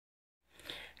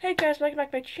Hey guys, welcome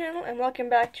back to my channel, and welcome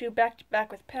back to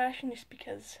Back with Passion, just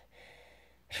because...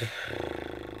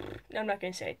 No, I'm not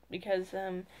going to say it, because,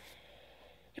 you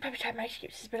probably tried my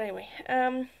excuses, but anyway,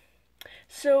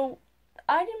 so,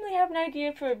 I didn't really have an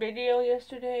idea for a video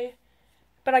yesterday,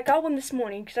 but I got one this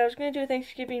morning, because I was going to do a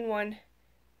Thanksgiving one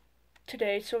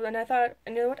today, so then I thought,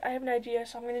 you know what, I have an idea,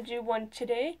 so I'm going to do one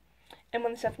today, and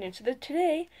one this afternoon. So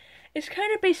today is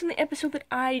kind of based on the episode that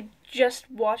I just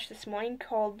watched this morning,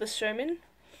 called The Sermon.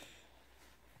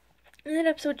 In that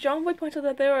episode, John Boy points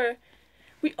out that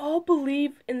we all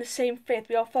believe in the same faith.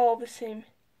 We all follow the same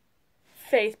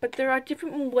faith, but there are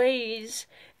different ways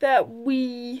that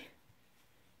we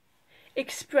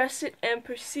express it and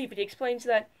perceive it. He explains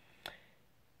that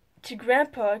to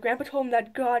Grandpa. Grandpa told him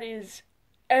that God is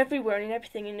everywhere and in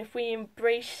everything, and if we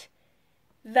embrace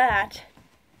that,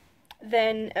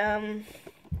 then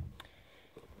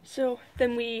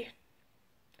we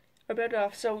are better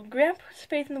off. So Grandpa's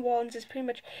faith in the Waltons is pretty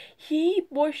much, he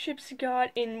worships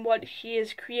God in what he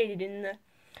has created, in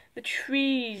the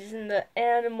trees and the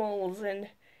animals and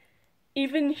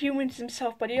even humans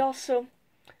himself, but he also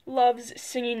loves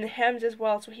singing the hymns as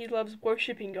well, so he loves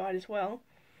worshipping God as well.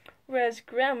 Whereas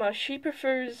Grandma, she's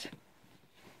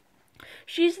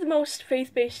the most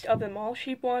faith-based of them all.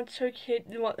 She wants her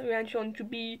grandchildren to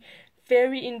be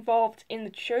very involved in the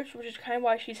church, which is kind of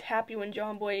why she's happy when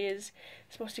John Boy is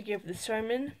supposed to give the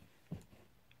sermon.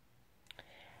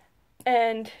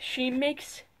 And she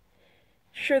makes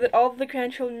sure that all of the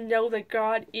grandchildren know that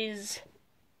God is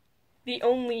the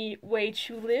only way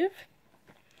to live.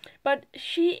 But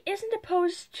she isn't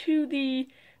opposed to the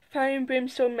fire and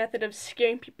brimstone method of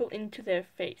scaring people into their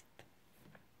faith.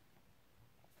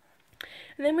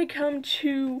 And then we come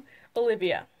to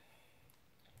Olivia.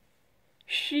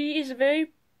 She is a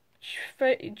very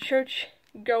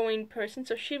church-going person,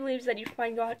 so she believes that you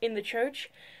find God in the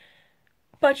church,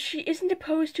 but she isn't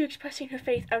opposed to expressing her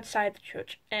faith outside the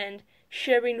church and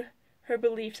sharing her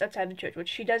beliefs outside the church, which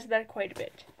she does that quite a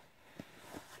bit.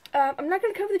 I'm not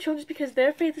going to cover the children just because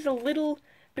their faith is a little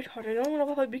bit harder. The only one I'll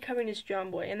probably be covering is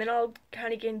John Boy, and then I'll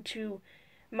kind of get into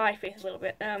my faith a little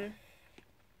bit.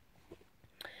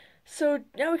 So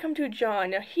now we come to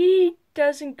John. Now, he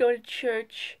doesn't go to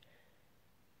church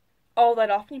all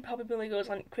that often. He probably goes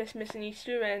on Christmas and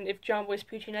Easter, and if John Boy's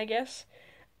preaching, I guess.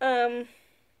 But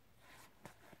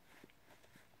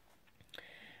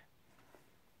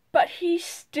he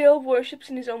still worships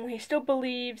in his own way. He still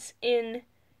believes in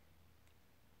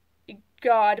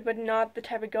God, but not the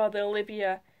type of God that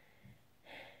Olivia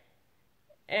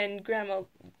and Grandma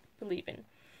believe in.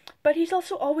 But he's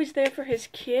also always there for his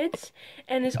kids,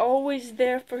 and is always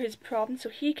there for his problems, so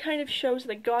he kind of shows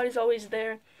that God is always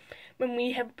there when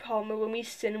we have a problem or when we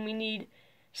sin and we need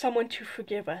someone to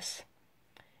forgive us.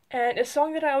 And a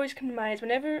song that I always come to mind is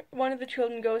whenever one of the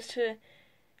children goes to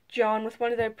John with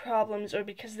one of their problems or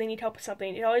because they need help with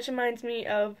something, it always reminds me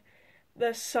of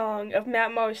the song, of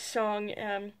Matt Maher's song,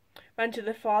 Run to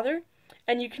the Father.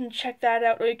 And you can check that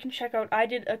out, or you can check out, I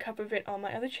did a cover of it on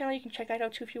my other channel, you can check that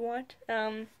out too if you want.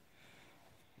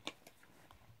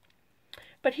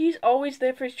 But he's always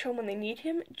there for his children when they need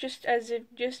him, just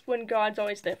when God's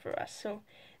always there for us. So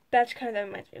that's kind of that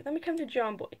reminds me of. Then we come to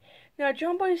John Boy. Now,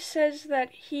 John Boy says that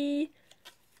he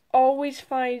reads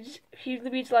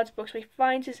lots of books, so he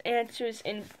finds his answers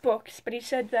in books. But he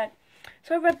said that,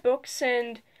 so I read books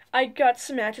and I got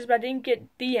some answers, but I didn't get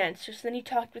the answers. So then he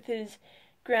talked with his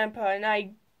grandpa, and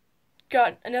I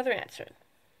got another answer.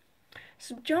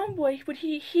 So John Boy,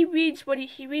 he reads what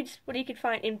he could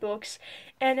find in books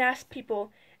and asks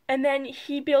people, and then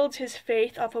he builds his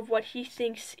faith off of what he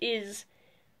thinks is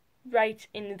right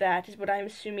in that, is what I'm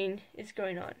assuming is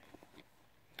going on.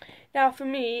 Now for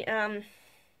me,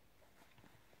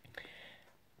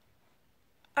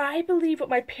 I believe what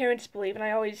my parents believe, and I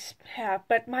always have,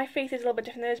 but my faith is a little bit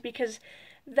different than theirs because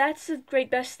that's the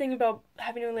best thing about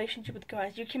having a relationship with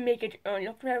God. You can make it your own. You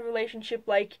don't have to have a relationship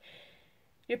like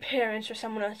your parents or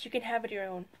someone else. You can have it your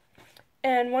own.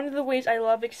 And one of the ways I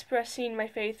love expressing my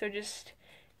faith is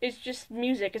just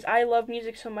music, because I love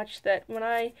music so much that when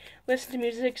I listen to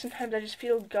music, sometimes I just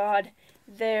feel God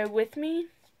there with me.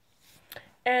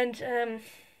 And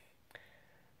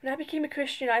when I became a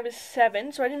Christian, I was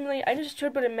 7, so I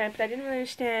understood what it meant, but I didn't really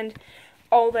understand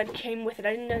all that came with it.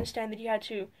 I didn't understand that you had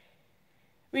to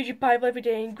read your Bible every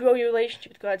day and grow your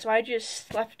relationship with God, so I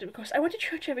just left it. Because I went to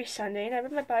church every Sunday, and I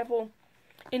read my Bible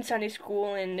in Sunday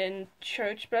school and in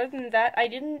church, but other than that, I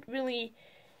didn't really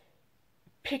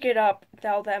pick it up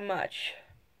all that much.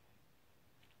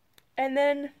 And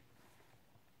then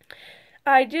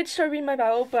I did start reading my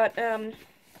Bible, but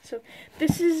so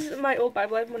this is my old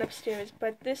Bible. I have one upstairs,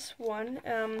 but this one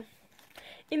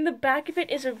in the back of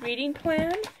it is a reading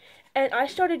plan, and I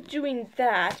started doing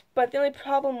that, but the only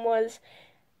problem was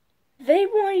they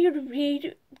want you to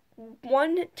read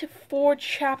 1 to 4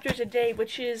 chapters a day,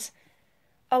 which is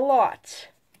a lot.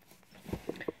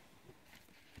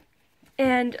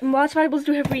 And lots of Bibles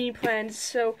do have reading plans,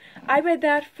 so I read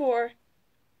that for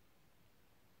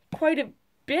quite a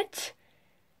bit,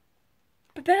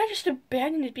 but then I just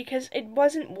abandoned it because it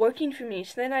wasn't working for me.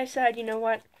 So then I decided, you know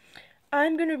what,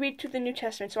 I'm going to read through the New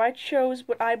Testament. So I chose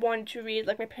what I wanted to read,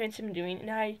 like my parents had been doing, and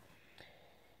I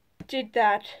did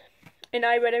that. And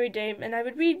I read every day, and I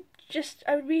would read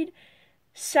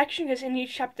sections, because in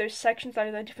each chapter there's sections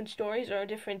that are different stories or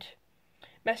different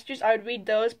messages. I would read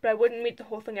those, but I wouldn't read the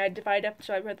whole thing. I'd divide up,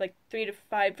 so I read like 3 to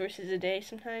 5 verses a day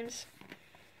sometimes.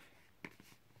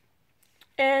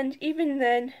 And even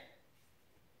then,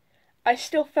 I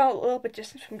still felt a little bit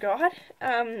distant from God,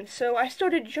 so I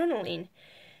started journaling.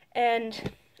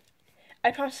 And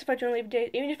I promised if I journal every day,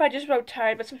 even if I just wrote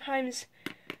tired, but sometimes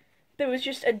there was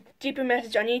just a deeper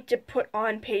message I need to put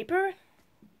on paper,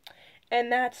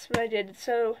 and that's what I did.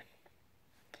 So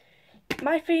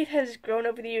my faith has grown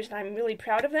over the years, and I'm really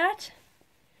proud of that.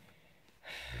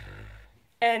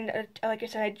 And like I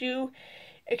said, I do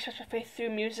express my faith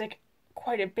through music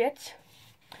quite a bit,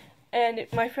 and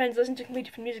my friends listen to completely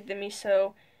different music than me,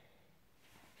 so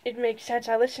it makes sense.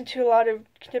 I listen to a lot of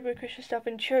contemporary Christian stuff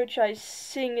in church. I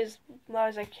sing as loud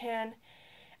as I can.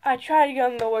 I try to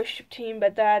get on the worship team,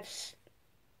 but that's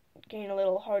getting a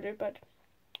little harder, but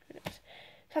who knows. So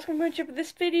that's going to finish up with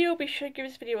this video. Be sure to give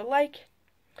this video a like,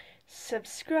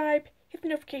 subscribe, hit the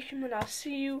notification bell, and I'll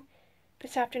see you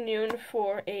this afternoon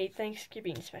for a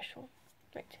Thanksgiving special.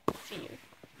 Right, see you.